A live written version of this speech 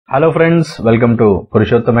Hello friends, welcome to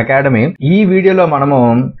Purushottam academy. ఈ వీడియోలో మనము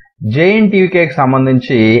JNTUK కి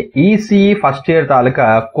సంబంధించి ECE ఫస్ట్ ఇయర్ తాలూకా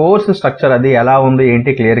కోర్స్ స్ట్రక్చర్ అది ఎలా ఉంది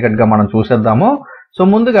ఏంటి క్లియర్ కట్ గా మనం చూసేద్దాము. సో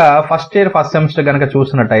ముందుగా ఫస్ట్ ఇయర్ ఫస్ట్ సెమిస్టర్ కనుక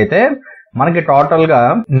చూసినట్టయితే మనకి టోటల్ గా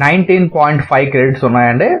 19.5 క్రెడిట్స్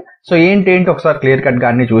ఉన్నాయండి. సో ఏంటి ఒకసారి క్లియర్ కట్ గా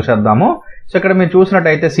అన్ని చూసేద్దాము. సో ఇక్కడ మీరు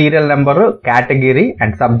చూసినట్టయితే serial number, category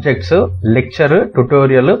and subjects, lecture,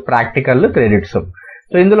 tutorial, practical, credits.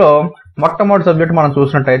 So ఇందులో మొట్టమొదటి సబ్జెక్ట్ మనం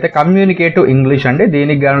చూసినట్టయితే కమ్యూనికేటివ్ ఇంగ్లీష్ అండి.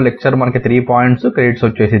 దీనికి గాను లెక్చర్ మనకి 3 పాయింట్స్, క్రెడిట్స్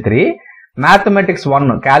వచ్చేసి 3. Mathematics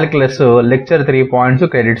 1 calculus lecture 3 points,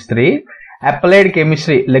 credits 3. Applied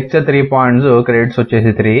chemistry lecture 3 points, credits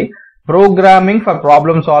వచ్చేసి 3. Programming for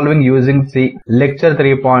problem solving using C lecture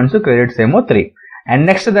 3 points, credits ఏమో 3. And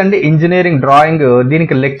next Dandi engineering drawing,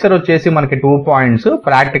 దీనికి లెక్చర్ వచ్చేసి మనకి 2 పాయింట్స్,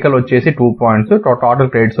 ప్రాక్టికల్ వచ్చేసి 2 పాయింట్స్,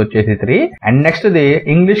 టోటల్ క్రెడిట్స్ వచ్చేసి 3. And next the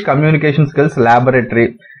English communication skills laboratory,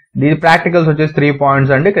 దీని practicals వచ్చేసి 3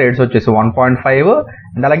 points అండి, క్రెడిట్స్ వచ్చేసి 1.5.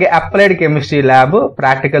 అండ్ అలాగే applied chemistry lab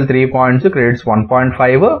practical 3 points, credits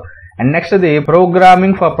 1.5. And next the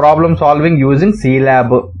programming for problem solving using C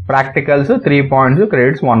lab practicals 3 points,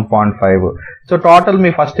 credits 1.5. So total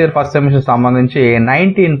me first year first semester సంబంధించి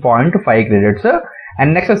 19.5 credits.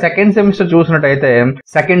 And next second semester చూసినట్టయితే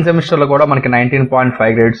second semester లో కూడా మనకి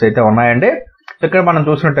 19.5 credits అయితే ఉన్నాయండి. ఇక్కడ మనం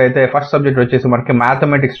చూసినట్టయితే ఫస్ట్ సబ్జెక్ట్ వచ్చేసి మనకి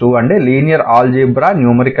మ్యాథమెటిక్స్ 2 అండి, linear algebra,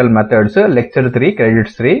 numerical methods lecture 3,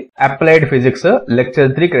 credits 3. Applied physics lecture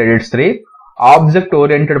 3, credits 3. Object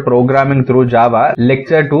oriented programming through Java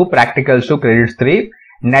lecture 2, practicals 2, credits 3.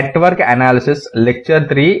 Network analysis lecture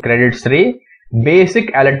 3, credits 3.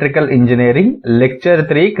 Basic electrical engineering lecture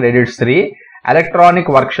 3, credits 3.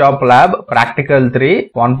 Electronic workshop lab practical 3,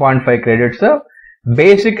 1.5 credits.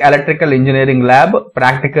 Basic electrical engineering lab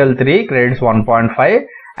practical 3, credits 1.5.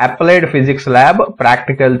 Applied physics lab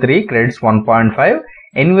practical 3, credits 1.5.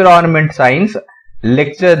 Environment science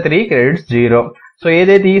lecture 3, credits 0. So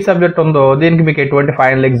ఏదైతే ఈ subject ఉందో దీనికి మీకు ఎటువంటి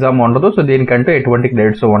final exam ఉండదు. So దీనికంటూ ఎటువంటి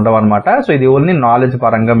credits ఉండవు అనమాట. సో ఇది ఓన్లీ నాలెడ్జ్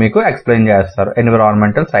పరంగా మీకు ఎక్స్ప్లెయిన్ చేస్తారు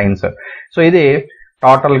ఎన్విరాన్మెంటల్ సైన్స్. సో ఇది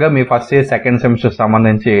టోటల్ గా మీ ఫస్ట్ ఇయర్ సెకండ్ సెమిస్టర్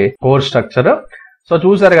సంబంధించి కోర్స్ స్ట్రక్చర్. సో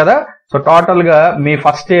చూసారు కదా. సో టోటల్ గా మీ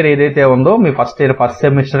ఫస్ట్ ఇయర్ ఏదైతే ఉందో మీ ఫస్ట్ ఇయర్ ఫస్ట్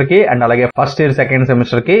సెమిస్టర్ కి అండ్ అలాగే ఫస్ట్ ఇయర్ సెకండ్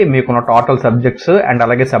సెమిస్టర్ కి మీకున్న టోటల్ సబ్జెక్ట్స్ అండ్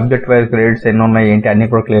అలాగే సబ్జెక్ట్ వైజ్ క్రెడిట్స్ ఎన్ని ఉన్నాయి ఏంటి అన్ని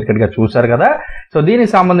కూడా క్లియర్ కట్ గా చూసారు కదా. సో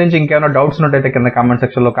దీనికి సంబంధించి ఇంకేమైనా డౌట్స్ ఉన్నట్టయితే కింద కామెంట్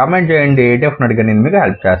సెక్షన్ లో కామెంట్ చేయండి. డెఫినెట్ గా నేను మీకు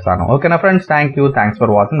హెల్ప్ చేస్తాను. ఓకేనా friends, thanks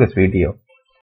for watching this video.